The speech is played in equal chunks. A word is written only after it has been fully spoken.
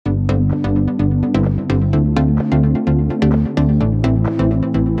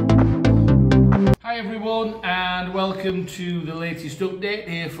welcome to the latest update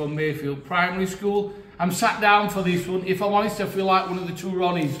here from Mayfield Primary School. I'm sat down for this one. If I'm honest, I feel like one of the two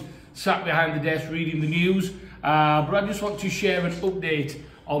Ronnies sat behind the desk reading the news, but I just want to share an update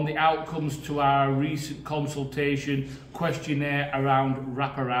on the outcomes to our recent consultation questionnaire around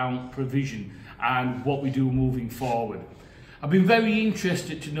wraparound provision and what we do moving forward. I've been very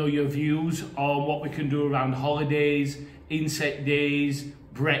interested to know your views on what we can do around holidays, inset days,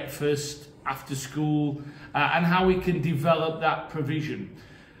 breakfast, after school, and how we can develop that provision.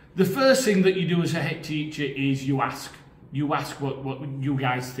 The first thing that you do as a head teacher is you ask what you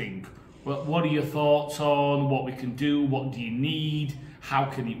guys think. What are your thoughts on what we can do? What do you need? How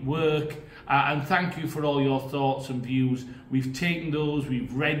can it work? And thank you for all your thoughts and views. We've taken those,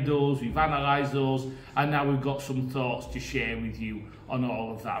 we've read those, we've analysed those, and now we've got some thoughts to share with you on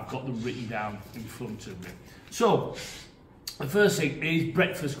all of that. I've got them written down in front of me. So, the first thing is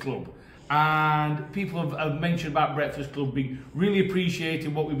Breakfast Club. And people have mentioned about Breakfast Club being really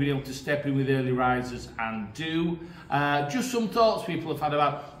appreciating what we've been able to step in with early risers and do. Just some thoughts people have had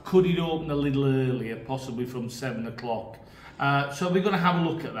about could it open a little earlier, possibly from 7 o'clock. So we're going to have a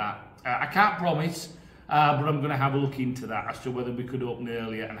look at that. I can't promise, but I'm going to have a look into that as to whether we could open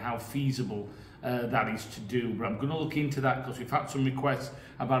earlier and how feasible that is to do. But I'm going to look into that because we've had some requests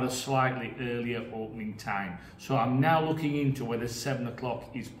about a slightly earlier opening time. So I'm now looking into whether 7 o'clock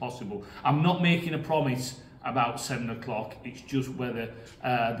is possible. I'm not making a promise about 7 o'clock, it's just whether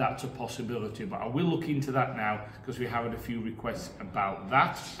that's a possibility. But I will look into that now because we have had a few requests about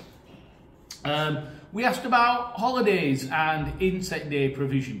that. We asked about holidays and inset day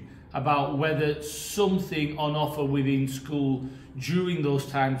provision, about whether something on offer within school during those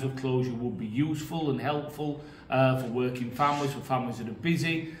times of closure would be useful and helpful for working families, for families that are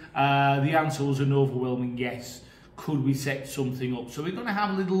busy. The answer was an overwhelming yes. Could we set something up? So we're going to have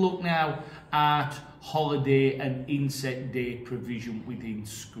a little look now at holiday and inset day provision within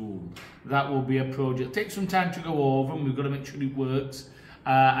school. That will be a project. Take some time to go over and we've got to make sure it works.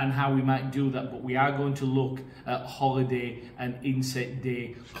 And how we might do that, but we are going to look at holiday and inset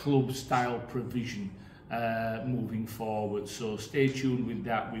day club style provision moving forward, so stay tuned with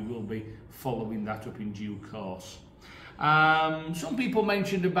that. We will be following that up in due course. Some people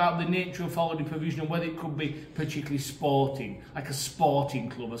mentioned about the nature of holiday provision and whether it could be particularly sporting, like a sporting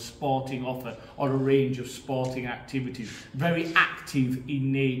club, a sporting offer, or a range of sporting activities, very active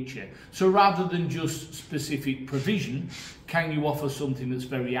in nature. So rather than just specific provision, can you offer something that's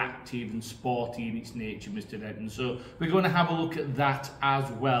very active and sporty in its nature, Mr. Denton? So we're going to have a look at that as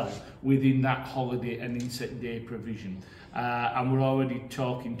well within that holiday and inset day provision. And we're already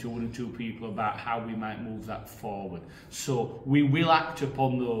talking to one or two people about how we might move that forward. So we will act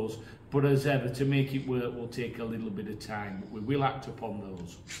upon those, but as ever, to make it work will take a little bit of time, but we will act upon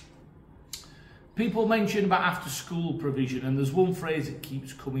those. People mention about after school provision, and there's one phrase that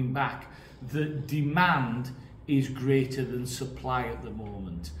keeps coming back, that demand is greater than supply at the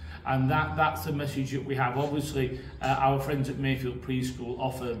moment. And that's the message that we have. Obviously, our friends at Mayfield Preschool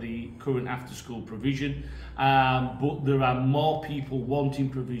offer the current after-school provision, but there are more people wanting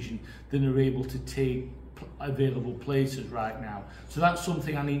provision than are able to take available places right now. So that's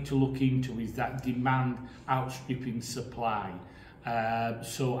something I need to look into, is that demand outstripping supply.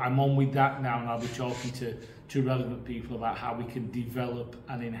 So I'm on with that now, and I'll be talking to relevant people about how we can develop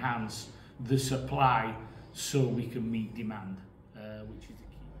and enhance the supply so we can meet demand, which is the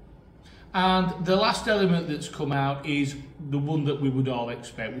key. And the last element that's come out is the one that we would all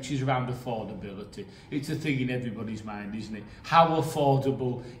expect, which is around affordability. It's a thing in everybody's mind, isn't it? How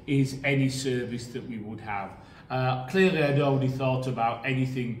affordable is any service that we would have? Clearly, I'd already thought about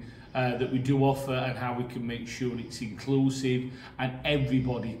anything that we do offer and how we can make sure it's inclusive and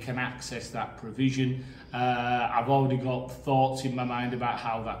everybody can access that provision. I've already got thoughts in my mind about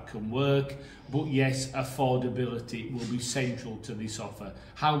how that can work, but yes, affordability will be central to this offer.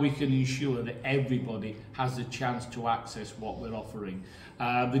 How we can ensure that everybody has a chance to access what we're offering.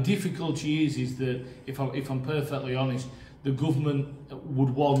 The difficulty is that, if I'm perfectly honest, the government would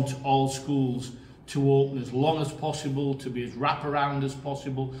want all schools to open as long as possible, to be as wraparound as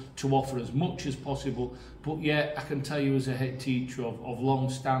possible, to offer as much as possible. But yet, I can tell you as a head teacher of long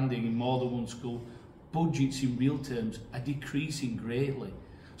standing in more than one school, budgets in real terms are decreasing greatly.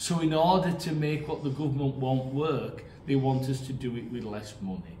 So in order to make what the government want work, they want us to do it with less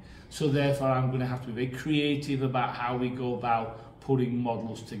money. So therefore, I'm going to have to be very creative about how we go about putting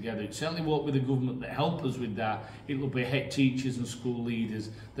models together. It certainly won't be the government that help us with that. It will be head teachers and school leaders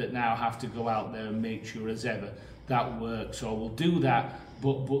that now have to go out there and make sure, as ever, that works. So we'll do that,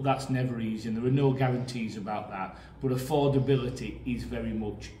 but that's never easy, and there are no guarantees about that. But affordability is very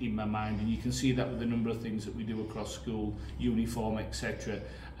much in my mind, and you can see that with the number of things that we do across school, uniform, etc.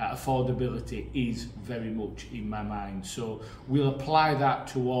 Affordability is very much in my mind, so we'll apply that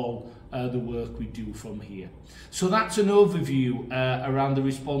to all the work we do from here. So that's an overview around the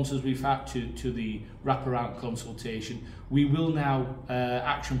responses we've had to the wraparound consultation. We will now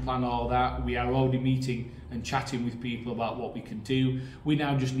action plan all that. We are already meeting and chatting with people about what we can do. We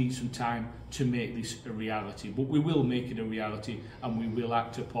now just need some time to make this a reality, but we will make it a reality, and we will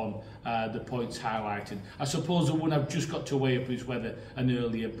act upon the points highlighted. I suppose the one I've just got to weigh up is whether an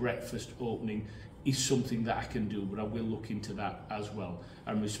earlier breakfast opening is something that I can do, but I will look into that as well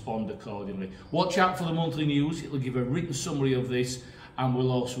and respond accordingly. Watch out for the monthly news. It will give a written summary of this, and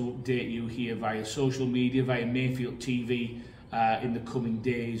we'll also update you here via social media, via Mayfield TV, in the coming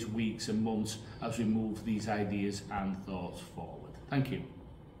days, weeks and months as we move these ideas and thoughts forward. Thank you.